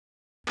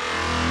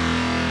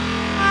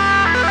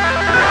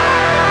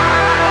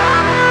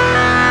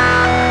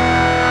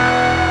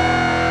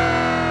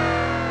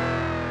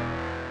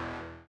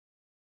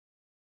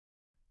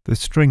The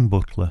String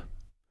Butler.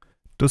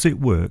 Does it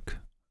work,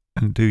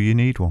 and do you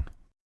need one?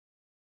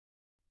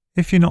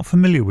 If you're not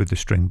familiar with the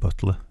String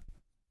Butler,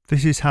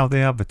 this is how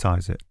they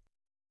advertise it.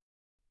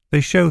 They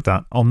show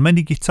that on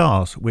many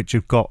guitars which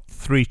have got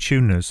 3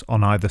 tuners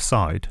on either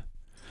side,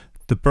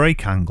 the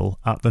break angle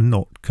at the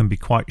nut can be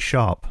quite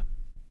sharp.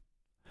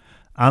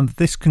 And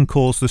this can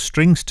cause the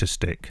strings to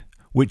stick,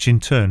 which in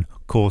turn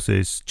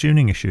causes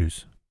tuning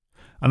issues.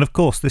 And of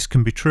course this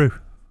can be true.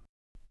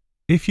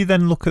 If you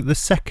then look at the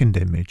second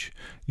image,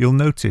 you'll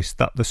notice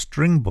that the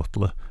String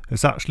Butler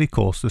has actually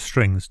caused the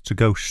strings to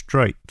go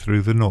straight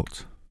through the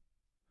nut.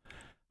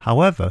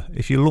 However,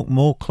 if you look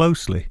more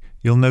closely,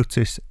 you'll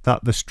notice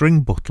that the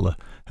String Butler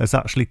has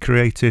actually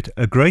created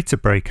a greater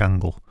break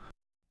angle.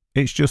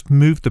 It's just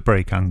moved the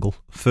break angle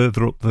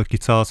further up the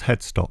guitar's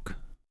headstock.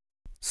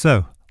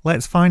 So,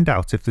 let's find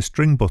out if the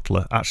String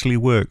Butler actually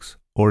works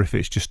or if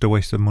it's just a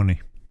waste of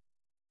money.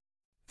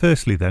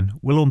 Firstly then,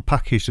 we'll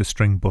unpackage the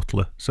String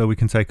Butler so we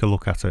can take a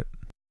look at it.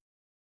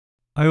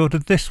 I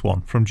ordered this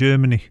one from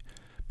Germany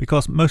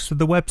because most of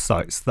the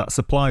websites that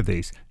supply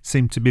these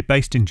seem to be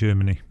based in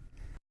Germany.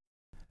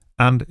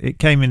 And it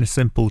came in a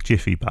simple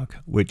jiffy bag,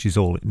 which is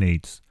all it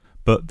needs,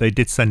 but they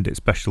did send it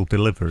special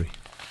delivery.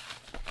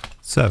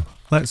 So,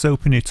 let's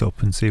open it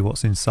up and see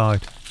what's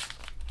inside.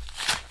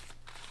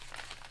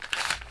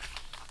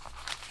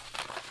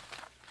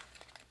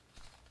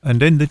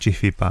 And in the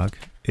jiffy bag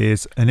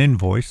is an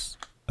invoice,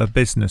 a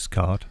business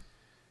card,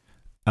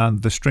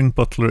 and the String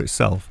Butler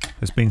itself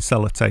has been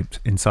sellotaped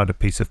inside a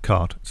piece of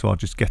card, so I'll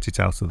just get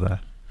it out of there.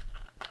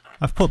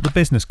 I've put the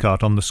business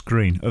card on the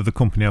screen of the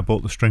company I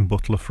bought the String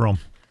Butler from,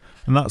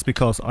 and that's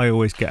because I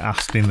always get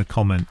asked in the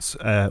comments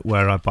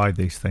where I buy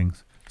these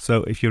things,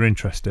 so if you're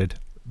interested,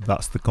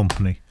 that's the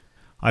company.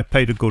 I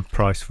paid a good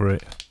price for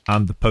it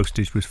and the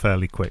postage was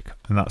fairly quick,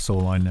 and that's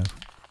all I know.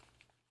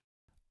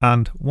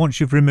 And once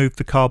you've removed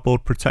the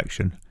cardboard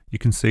protection, you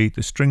can see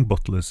the String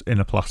Butlers in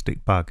a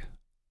plastic bag.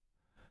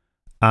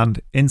 And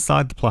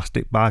inside the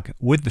plastic bag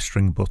with the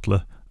String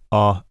Butler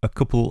are a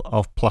couple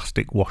of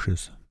plastic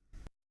washers.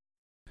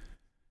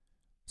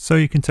 So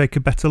you can take a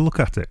better look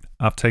at it.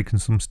 I've taken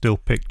some still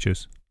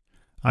pictures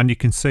and you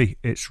can see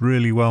it's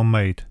really well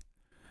made.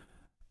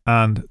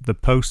 And the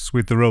posts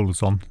with the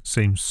rollers on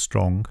seem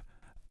strong,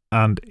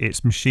 and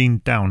it's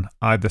machined down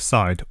either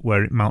side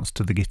where it mounts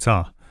to the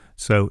guitar,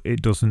 so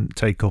it doesn't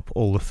take up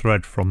all the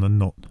thread from the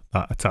nut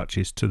that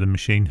attaches to the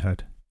machine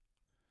head.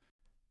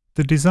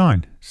 The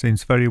design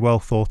seems very well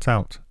thought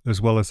out as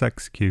well as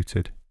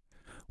executed,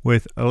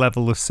 with a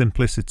level of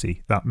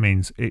simplicity that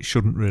means it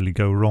shouldn't really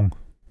go wrong.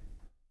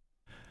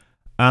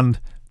 And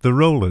the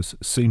rollers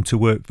seem to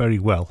work very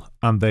well,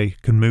 and they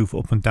can move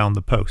up and down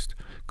the post,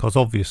 because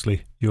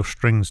obviously your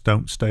strings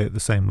don't stay at the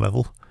same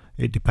level.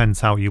 It depends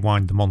how you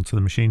wind them onto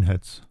the machine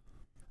heads.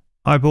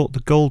 I bought the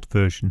gold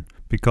version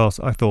because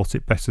I thought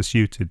it better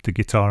suited the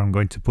guitar I'm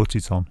going to put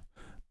it on,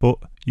 but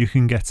you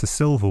can get a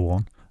silver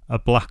one, a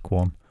black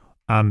one,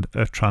 and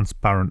a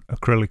transparent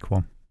acrylic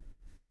one.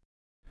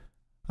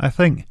 I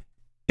think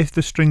if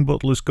the String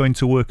Butler is going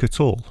to work at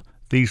all,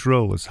 these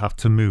rollers have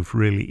to move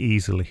really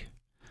easily.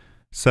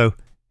 So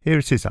here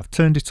it is, I've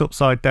turned it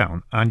upside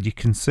down and you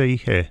can see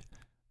here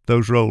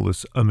those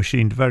rollers are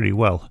machined very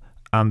well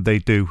and they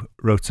do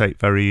rotate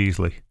very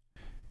easily.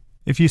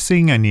 If you're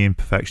seeing any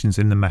imperfections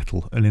in the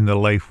metal and in the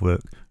lathe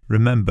work,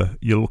 remember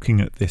you're looking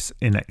at this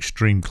in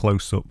extreme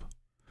close-up.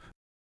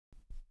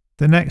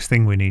 The next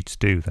thing we need to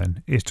do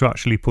then is to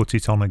actually put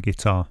it on a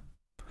guitar.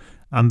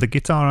 And the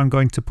guitar I'm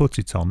going to put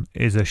it on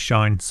is a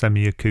Shine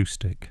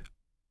semi-acoustic.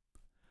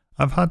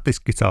 I've had this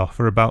guitar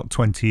for about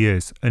 20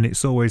 years and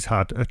it's always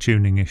had a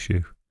tuning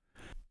issue.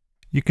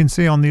 You can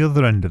see on the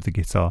other end of the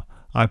guitar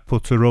I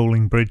put a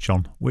rolling bridge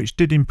on, which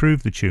did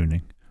improve the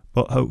tuning,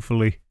 but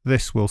hopefully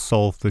this will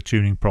solve the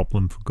tuning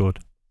problem for good.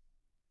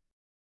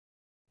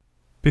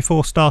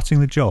 Before starting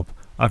the job,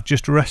 I've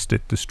just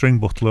rested the String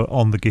Butler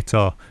on the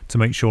guitar to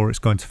make sure it's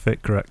going to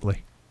fit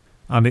correctly,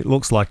 and it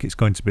looks like it's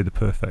going to be the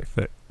perfect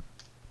fit.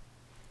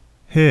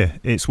 Here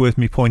it's worth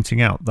me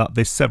pointing out that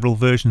there's several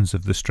versions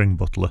of the String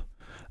Butler,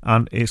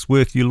 and it's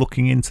worth you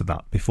looking into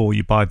that before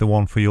you buy the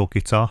one for your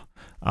guitar,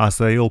 as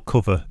they all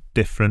cover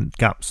different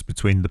gaps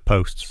between the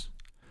posts.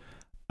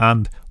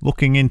 And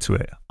looking into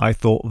it, I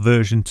thought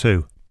version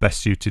 2 best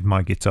suited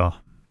my guitar.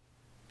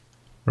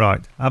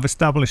 Right, I've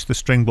established the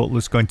String Butler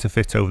is going to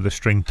fit over the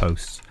string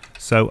posts,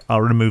 so I'll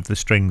remove the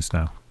strings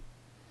now.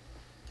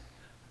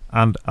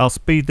 And I'll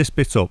speed this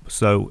bit up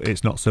so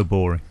it's not so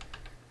boring.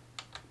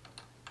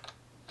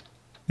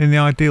 In the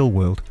ideal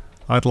world,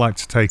 I'd like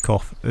to take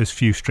off as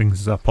few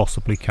strings as I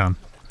possibly can.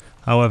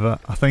 However,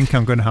 I think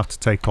I'm going to have to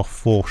take off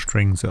 4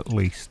 strings at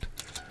least,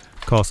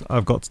 because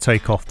I've got to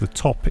take off the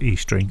top E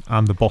string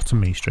and the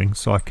bottom E string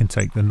so I can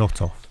take the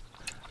nut off,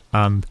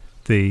 and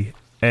the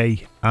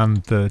A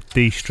and the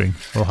D string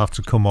will have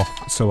to come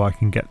off so I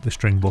can get the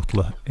String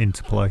Butler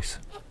into place.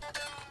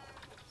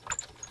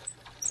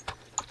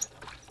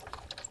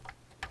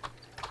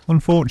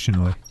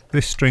 Unfortunately,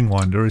 this string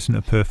winder isn't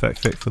a perfect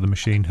fit for the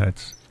machine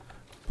heads,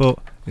 but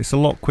it's a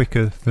lot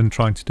quicker than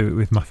trying to do it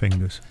with my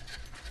fingers.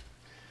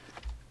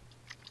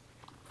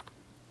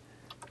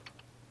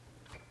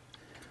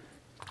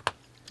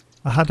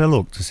 I had a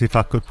look to see if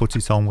I could put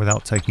it on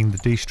without taking the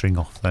D string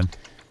off then,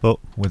 but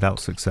without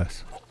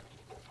success.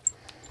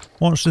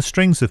 Once the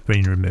strings have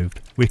been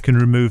removed, we can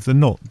remove the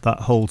nut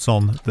that holds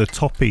on the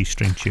top E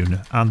string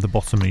tuner and the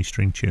bottom E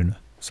string tuner,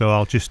 so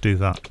I'll just do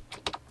that.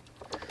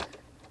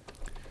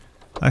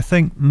 I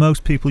think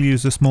most people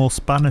use a small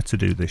spanner to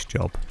do this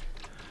job,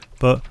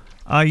 but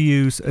I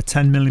use a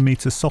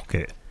 10mm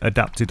socket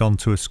adapted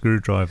onto a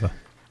screwdriver.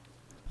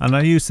 And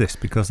I use this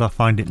because I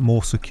find it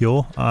more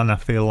secure and I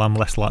feel I'm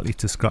less likely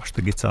to scratch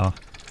the guitar.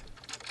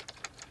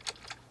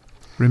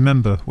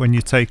 Remember when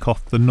you take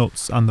off the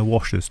nuts and the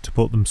washers to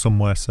put them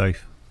somewhere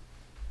safe.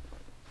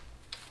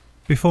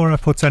 Before I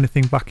put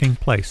anything back in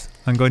place,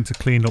 I'm going to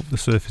clean up the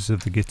surface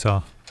of the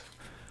guitar.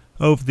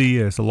 Over the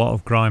years a lot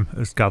of grime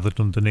has gathered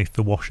underneath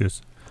the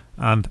washers,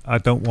 and I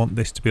don't want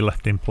this to be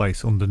left in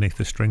place underneath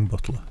the string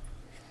butler.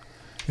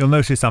 You'll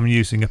notice I'm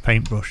using a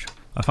paintbrush.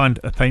 I find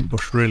a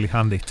paintbrush really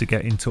handy to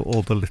get into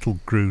all the little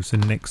grooves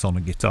and nicks on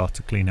a guitar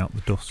to clean out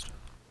the dust.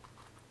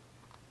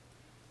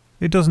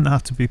 It doesn't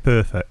have to be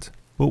perfect,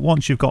 but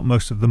once you've got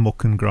most of the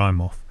muck and grime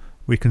off,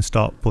 we can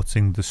start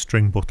putting the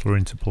string butler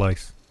into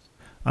place.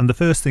 And the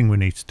first thing we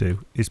need to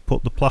do is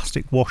put the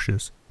plastic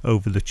washers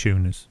over the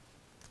tuners.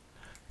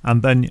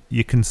 And then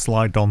you can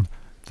slide on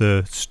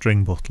the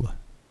string butler.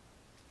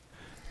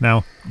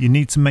 Now you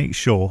need to make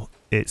sure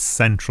it's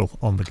central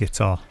on the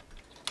guitar.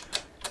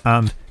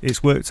 And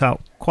it's worked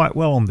out quite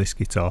well on this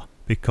guitar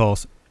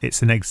because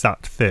it's an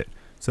exact fit,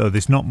 so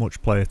there's not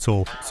much play at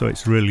all, so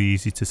it's really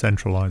easy to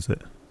centralise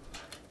it.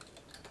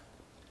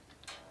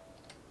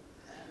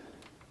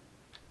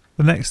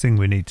 The next thing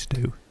we need to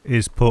do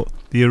is put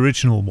the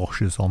original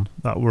washers on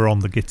that were on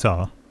the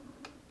guitar,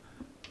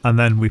 and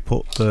then we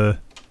put the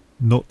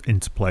nut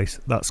into place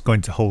that's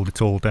going to hold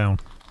it all down.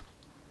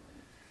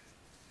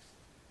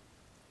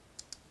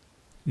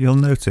 You'll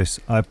notice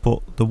I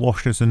put the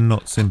washers and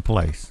nuts in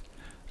place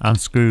and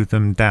screw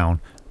them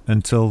down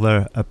until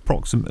they're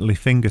approximately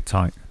finger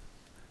tight,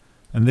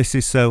 and this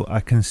is so I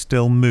can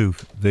still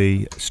move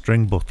the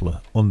string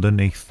butler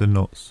underneath the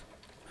nuts.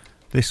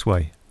 This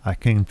way I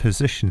can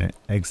position it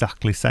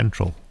exactly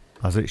central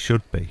as it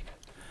should be,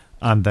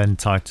 and then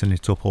tighten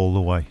it up all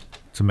the way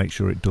to make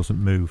sure it doesn't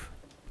move.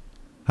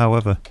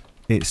 However,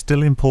 it's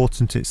still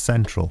important it's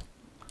central,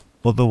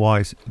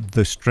 otherwise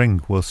the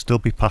string will still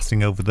be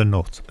passing over the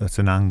nut at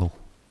an angle.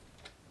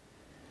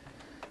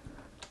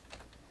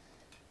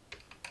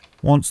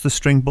 Once the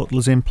string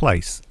butler's in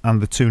place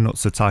and the two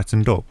nuts are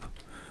tightened up,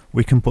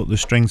 we can put the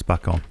strings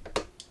back on.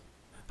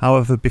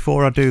 However,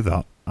 before I do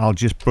that, I'll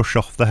just brush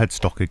off the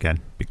headstock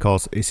again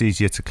because it's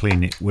easier to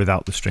clean it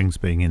without the strings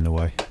being in the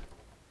way.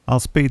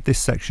 I'll speed this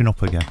section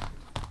up again.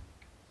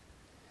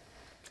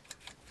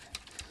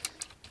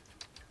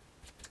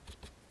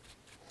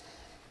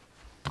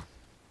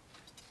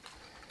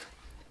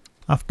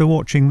 After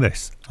watching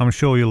this, I'm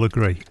sure you'll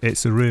agree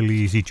it's a really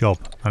easy job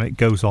and it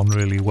goes on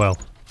really well.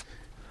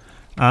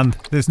 And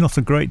there's not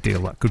a great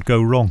deal that could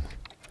go wrong.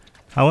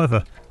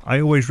 However,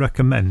 I always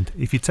recommend,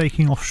 if you're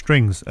taking off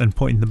strings and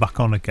putting them back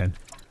on again,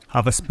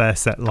 have a spare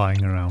set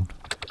lying around.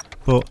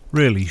 But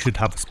really you should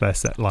have a spare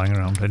set lying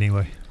around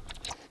anyway.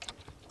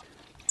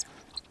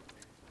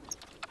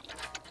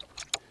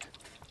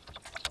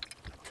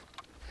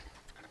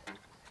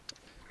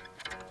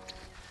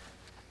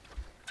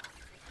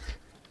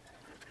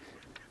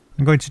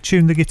 I'm going to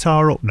tune the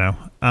guitar up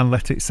now and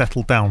let it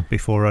settle down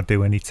before I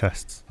do any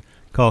tests,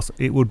 because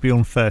it would be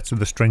unfair to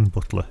the string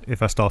butler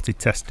if I started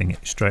testing it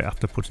straight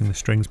after putting the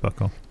strings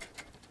back on.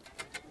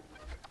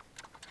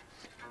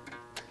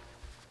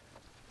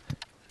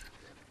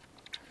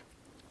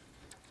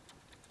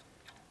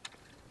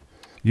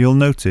 You'll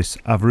notice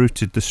I've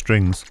routed the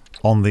strings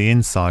on the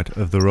inside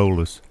of the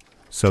rollers,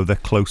 so they're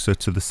closer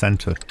to the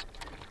centre.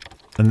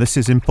 And this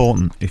is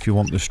important if you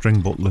want the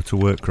string butler to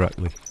work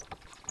correctly.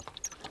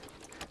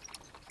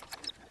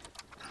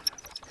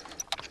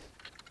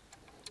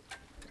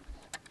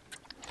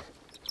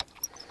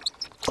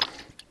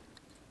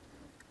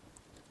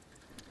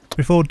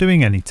 Before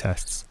doing any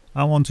tests,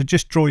 I want to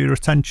just draw your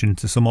attention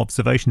to some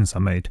observations I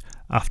made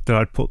after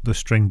I'd put the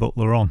string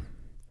butler on.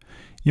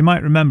 You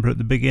might remember at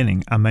the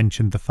beginning I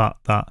mentioned the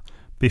fact that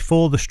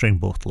before the string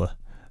butler,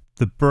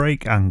 the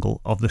break angle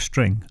of the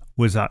string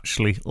was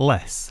actually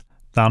less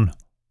than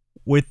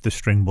with the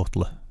string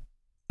butler.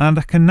 And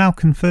I can now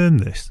confirm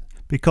this,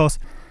 because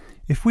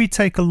if we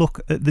take a look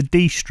at the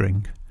D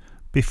string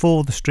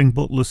before the string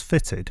butler's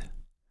fitted,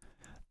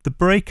 the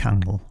break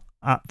angle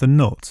at the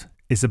nut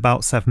is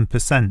about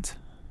 7%,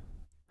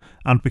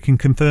 and we can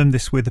confirm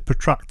this with a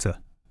protractor.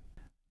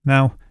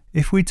 Now,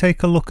 if we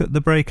take a look at the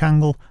break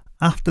angle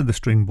after the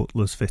string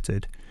butler's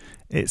fitted,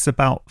 it's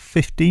about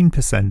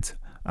 15%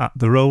 at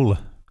the roller,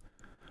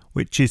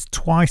 which is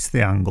twice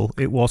the angle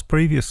it was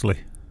previously.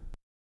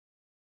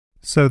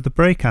 So the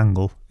break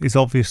angle is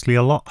obviously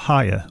a lot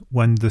higher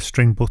when the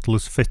string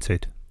butler's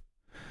fitted.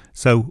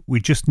 So we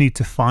just need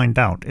to find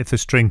out if the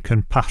string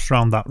can pass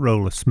around that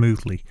roller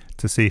smoothly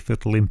to see if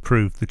it'll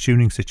improve the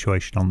tuning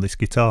situation on this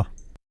guitar.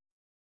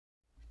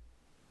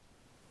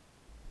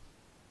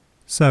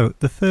 So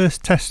the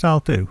first test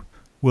I'll do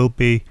will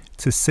be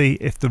to see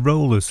if the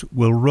rollers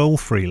will roll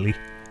freely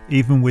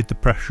even with the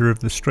pressure of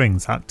the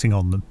strings acting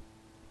on them.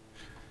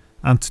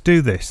 And to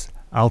do this,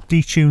 I'll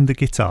detune the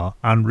guitar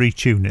and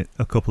retune it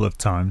a couple of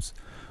times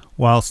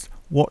whilst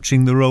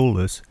watching the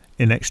rollers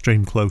in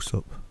extreme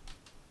close-up.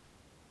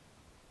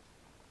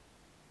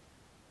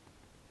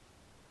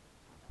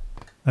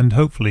 And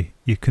hopefully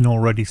you can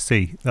already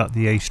see that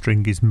the A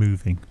string is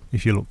moving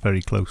if you look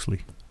very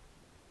closely.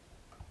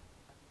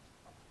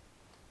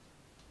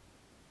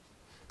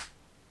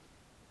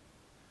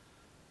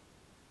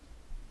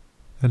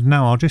 And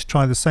now I'll just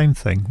try the same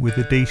thing with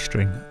the D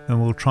string,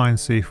 and we'll try and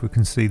see if we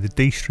can see the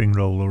D string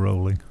roller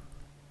rolling.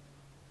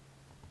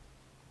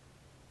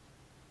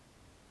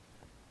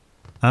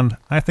 And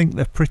I think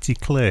they're pretty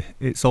clear,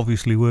 it's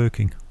obviously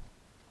working.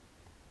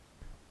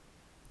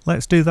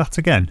 Let's do that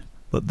again,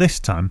 but this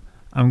time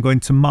I'm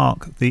going to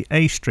mark the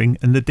A string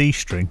and the D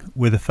string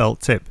with a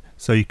felt tip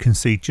so you can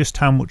see just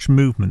how much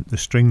movement the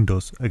string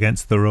does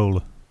against the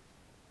roller.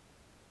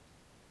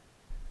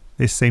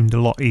 This seemed a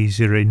lot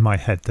easier in my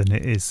head than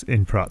it is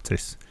in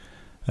practice.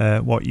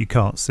 What you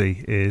can't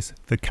see is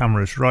the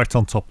camera's right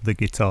on top of the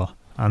guitar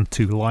and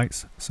two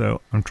lights,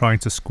 so I'm trying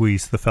to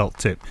squeeze the felt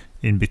tip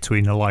in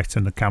between a light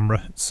and the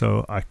camera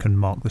so I can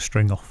mark the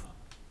string off.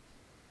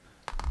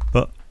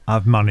 But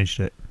I've managed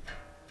it.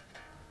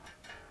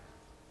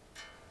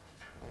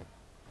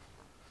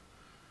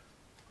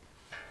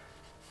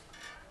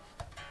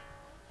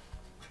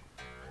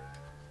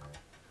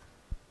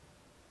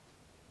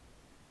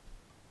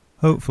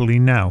 Hopefully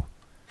now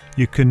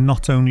you can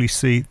not only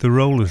see the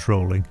rollers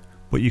rolling,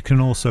 but you can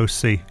also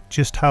see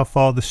just how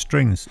far the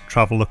strings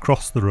travel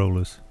across the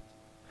rollers.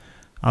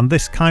 And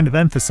this kind of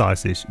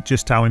emphasises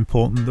just how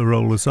important the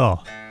rollers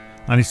are,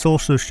 and it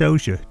also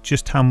shows you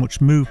just how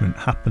much movement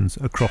happens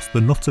across the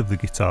nut of the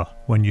guitar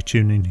when you're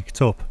tuning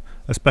it up,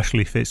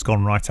 especially if it's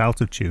gone right out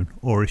of tune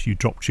or if you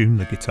drop tune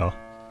the guitar.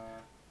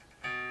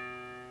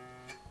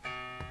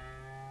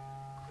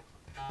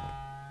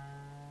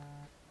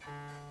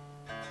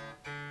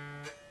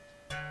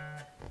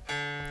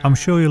 I'm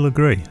sure you'll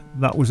agree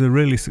that was a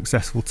really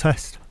successful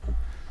test,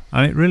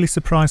 and it really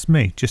surprised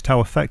me just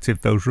how effective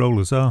those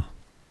rollers are.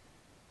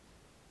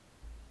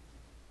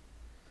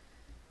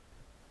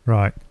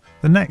 Right,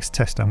 the next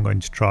test I'm going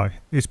to try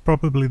is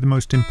probably the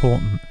most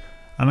important,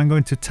 and I'm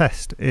going to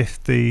test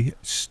if the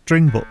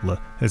String Butler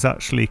has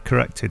actually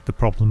corrected the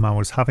problem I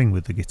was having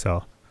with the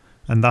guitar,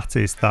 and that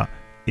is that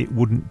it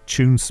wouldn't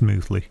tune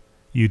smoothly.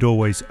 You'd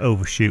always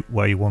overshoot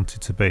where you want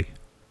it to be.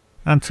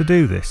 And to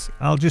do this,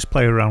 I'll just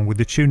play around with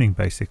the tuning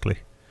basically.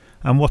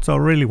 And what I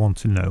really want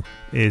to know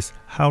is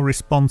how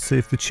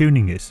responsive the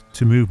tuning is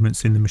to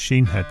movements in the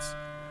machine heads.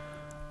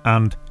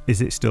 And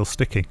is it still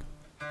sticking?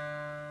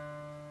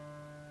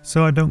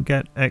 So I don't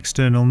get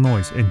external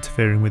noise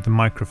interfering with the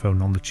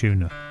microphone on the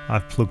tuner,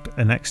 I've plugged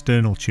an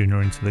external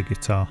tuner into the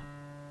guitar.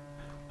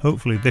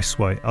 Hopefully this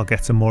way I'll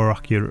get a more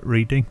accurate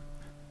reading,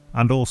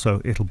 and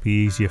also it'll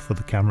be easier for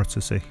the camera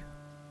to see.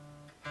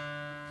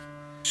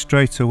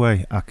 Straight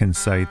away I can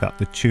say that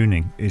the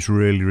tuning is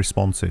really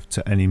responsive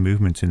to any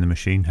movement in the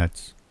machine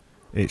heads.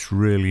 It's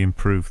really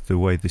improved the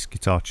way this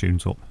guitar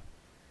tunes up.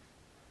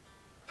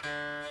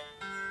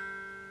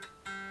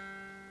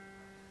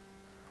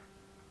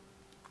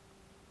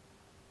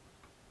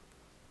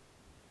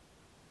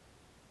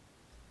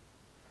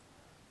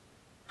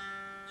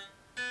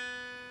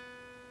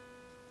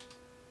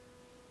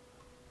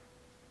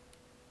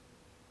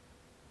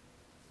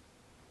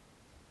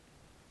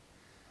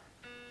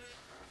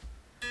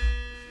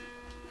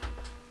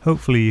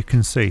 Hopefully you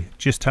can see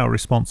just how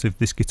responsive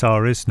this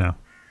guitar is now.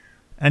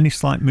 Any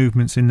slight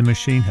movements in the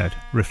machine head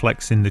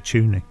reflects in the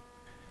tuning.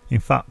 In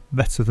fact,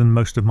 better than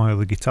most of my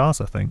other guitars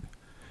I think.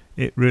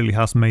 It really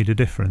has made a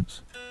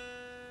difference.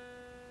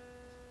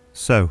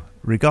 So,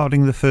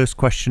 regarding the first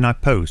question I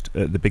posed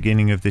at the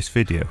beginning of this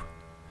video,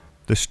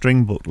 the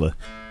String Butler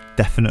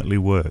definitely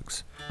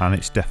works, and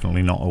it's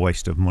definitely not a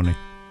waste of money.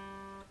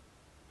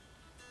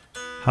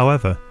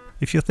 However,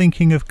 if you're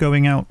thinking of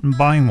going out and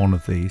buying one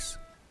of these,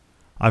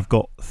 I've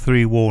got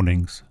 3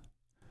 warnings.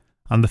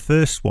 And the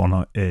first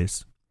one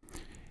is,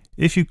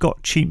 if you've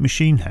got cheap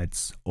machine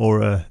heads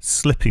or a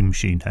slipping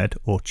machine head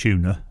or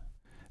tuner,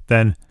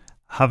 then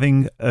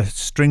having a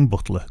String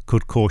Butler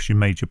could cause you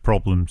major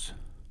problems.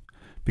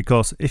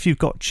 Because if you've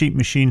got cheap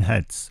machine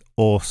heads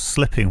or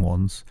slipping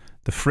ones,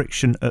 the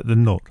friction at the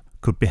nut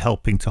could be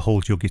helping to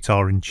hold your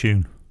guitar in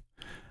tune.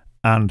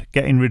 And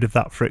getting rid of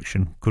that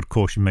friction could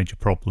cause you major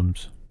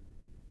problems.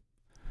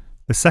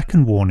 The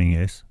second warning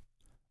is,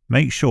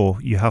 make sure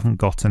you haven't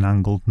got an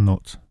angled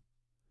nut.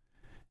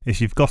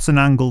 If you've got an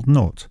angled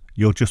nut,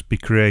 you'll just be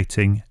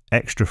creating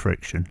extra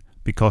friction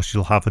because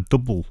you'll have a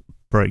double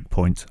break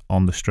point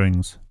on the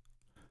strings.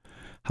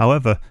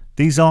 However,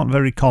 these aren't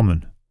very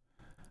common,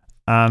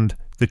 and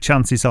the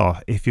chances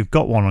are if you've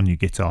got one on your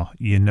guitar,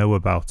 you know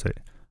about it,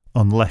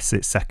 unless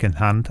it's second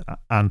hand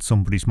and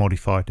somebody's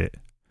modified it.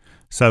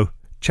 So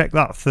check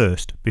that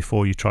first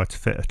before you try to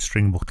fit a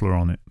String Butler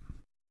on it.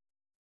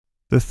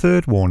 The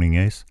third warning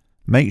is,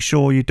 Make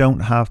sure you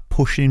don't have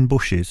push-in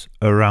bushes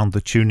around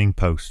the tuning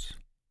posts.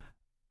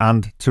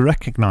 And to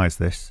recognise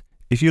this,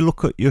 if you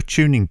look at your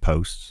tuning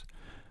posts,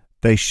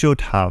 they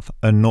should have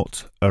a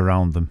nut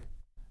around them.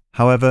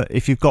 However,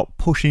 if you've got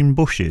push-in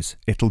bushes,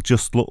 it'll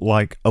just look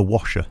like a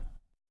washer.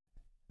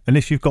 And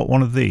if you've got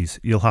one of these,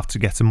 you'll have to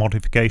get a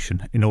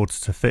modification in order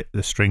to fit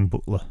the String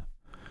Butler.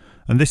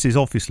 And this is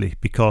obviously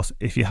because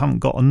if you haven't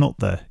got a nut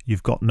there,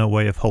 you've got no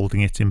way of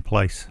holding it in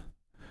place.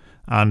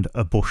 And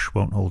a bush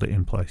won't hold it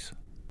in place.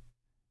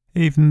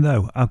 Even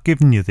though I've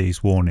given you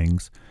these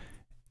warnings,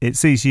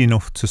 it's easy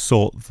enough to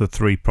sort the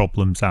 3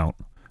 problems out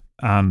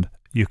and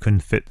you can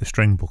fit the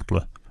String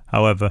Butler.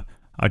 However,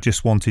 I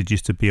just wanted you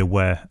to be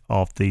aware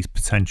of these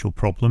potential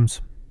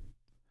problems.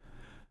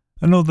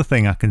 Another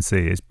thing I can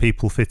see is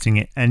people fitting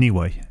it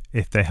anyway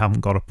if they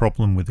haven't got a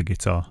problem with the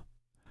guitar.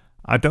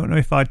 I don't know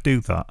if I'd do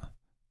that,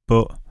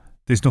 but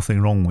there's nothing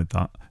wrong with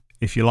that.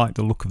 If you like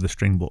the look of the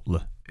String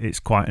Butler,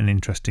 it's quite an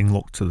interesting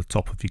look to the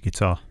top of your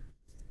guitar.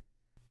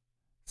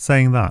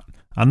 Saying that,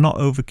 I'm not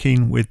over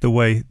keen with the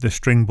way the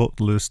String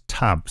Butler's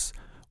tabs,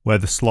 where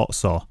the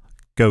slots are,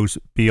 goes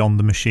beyond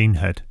the machine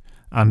head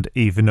and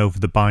even over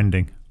the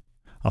binding.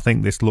 I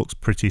think this looks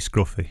pretty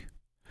scruffy.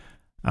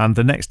 And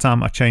the next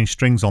time I change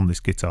strings on this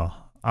guitar,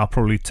 I'll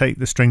probably take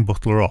the String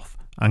Butler off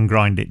and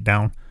grind it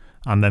down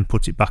and then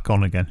put it back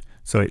on again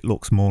so it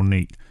looks more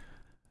neat.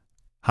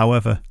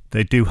 However,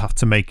 they do have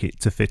to make it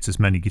to fit as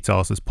many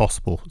guitars as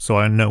possible, so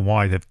I know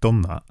why they've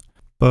done that.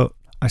 But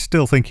I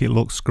still think it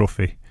looks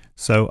scruffy,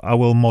 so I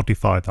will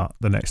modify that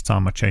the next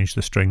time I change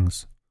the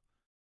strings.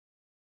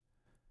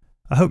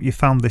 I hope you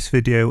found this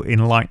video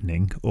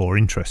enlightening or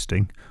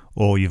interesting,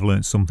 or you've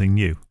learnt something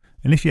new.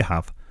 And if you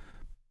have,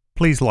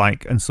 please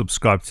like and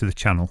subscribe to the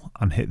channel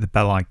and hit the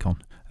bell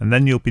icon, and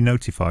then you'll be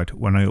notified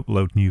when I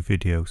upload new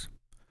videos.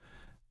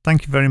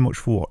 Thank you very much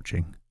for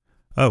watching.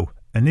 Oh,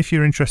 and if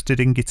you're interested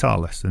in guitar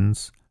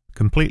lessons,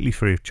 completely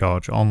free of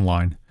charge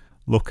online,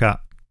 look at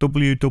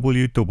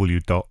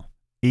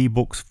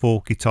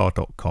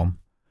www.ebooks4guitar.com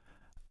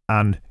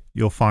and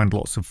you'll find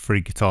lots of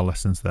free guitar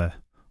lessons there.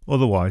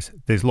 Otherwise,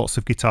 there's lots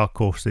of guitar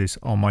courses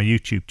on my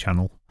YouTube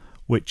channel,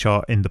 which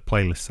are in the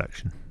playlist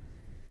section.